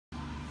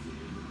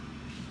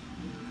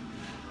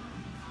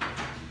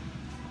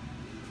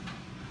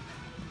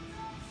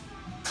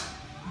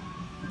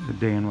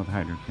Dan with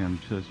Hydrochem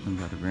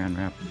Systems out of Grand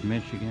Rapids,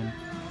 Michigan.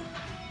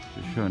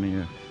 Just showing you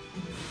a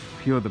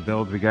few of the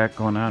builds we got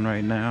going on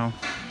right now.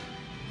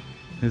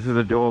 This is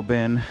a dual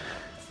bin,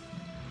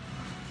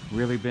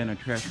 Wheelie bin, a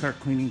trash car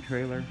cleaning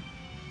trailer.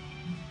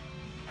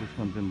 This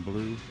one's in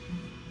blue,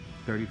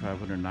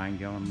 3,500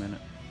 9-gallon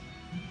minute,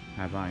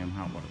 high volume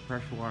hot water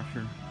pressure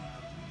washer.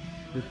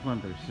 This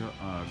one's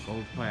our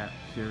Gold Plat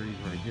series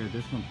right here.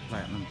 This one's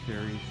Platinum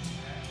series,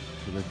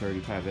 so the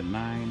 35 at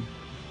 9.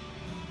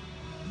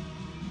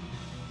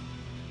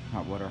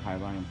 Hot water high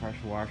volume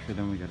pressure washer.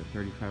 Then we got a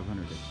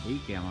 3,500 at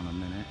 8-gallon a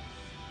minute,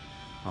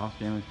 all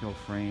stainless steel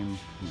frame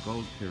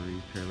Gold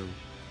series trailer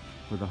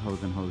with a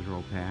hose and hose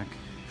roll pack.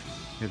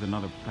 Here's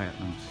another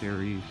Platinum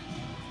series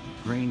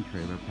grain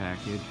trailer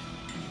package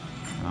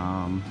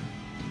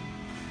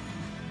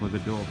with a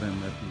dual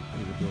bin lift. You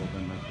see the dual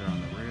bin lifter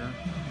on the rear.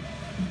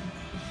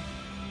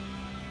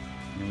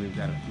 And we've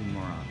got a few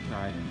more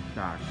outside in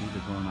stock. These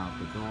are going out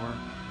the door.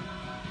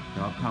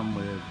 They all come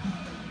with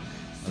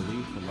at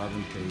least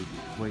 11-phase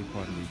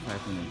wastewater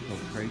recycling and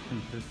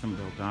filtration system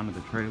built onto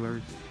the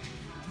trailers.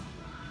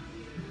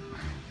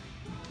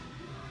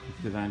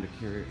 It's designed to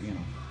carry,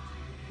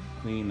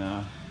 clean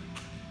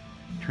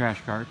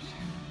trash carts.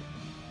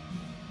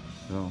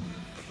 So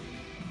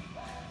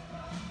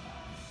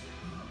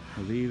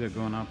these are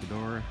going out the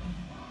door.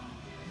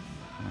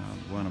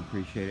 Want to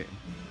appreciate it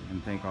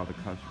and thank all the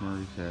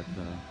customers that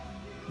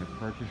have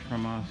purchased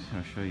from us.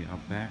 I'll show you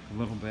out back a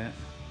little bit.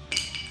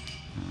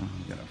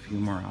 We got a few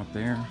more out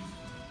there.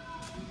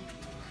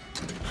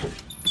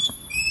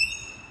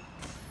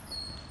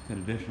 Got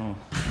additional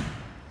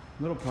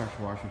little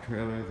pressure washer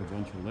trailers, a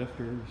bunch of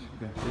lifters.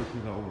 This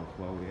is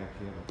overflow. We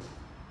actually have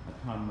a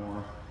ton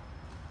more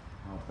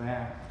out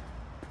back.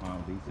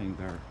 These things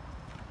are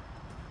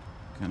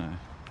kind of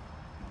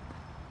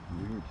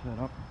weird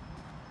setup.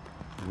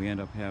 We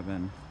end up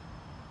having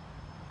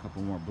a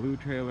couple more blue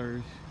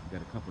trailers. We've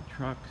got a couple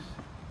trucks,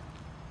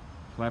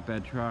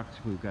 flatbed trucks.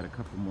 We've got a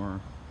couple more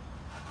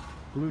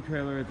blue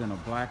trailers and a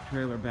black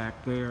trailer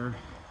back there.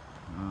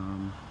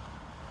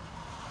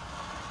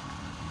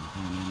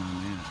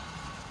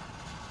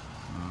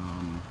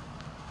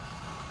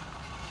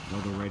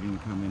 They're ready to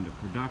come into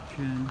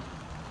production.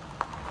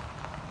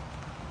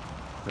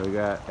 So we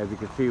got, as you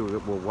can see, we're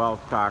well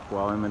stocked,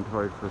 well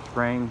inventoried for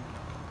spring.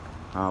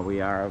 We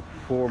have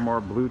 4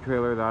 more blue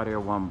trailers out here,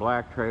 1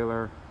 black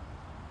trailer,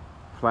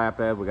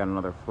 flatbed. We got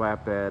another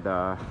flatbed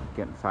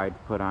getting sides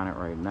put on it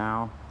right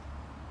now.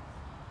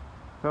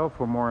 So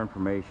for more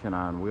information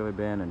on wheelie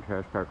bin and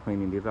trash car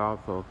cleaning, these are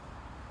also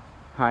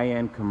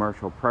high-end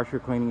commercial pressure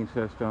cleaning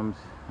systems.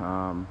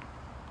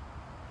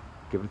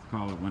 Give us a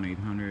call at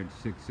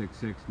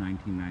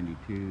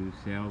 1-800-666-1992,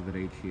 sales at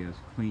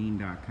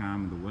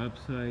hcsclean.com, the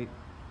website,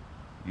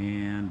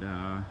 and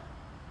the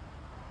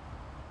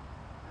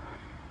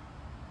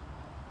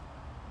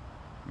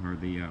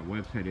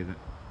website is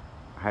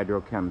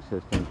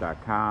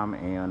hydrochemsystems.com,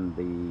 and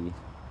the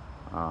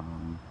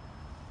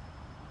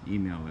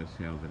email is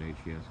sales at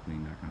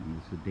hcsclean.com.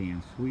 This is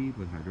Dan Swede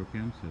with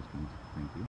Hydrochem Systems. Thank you.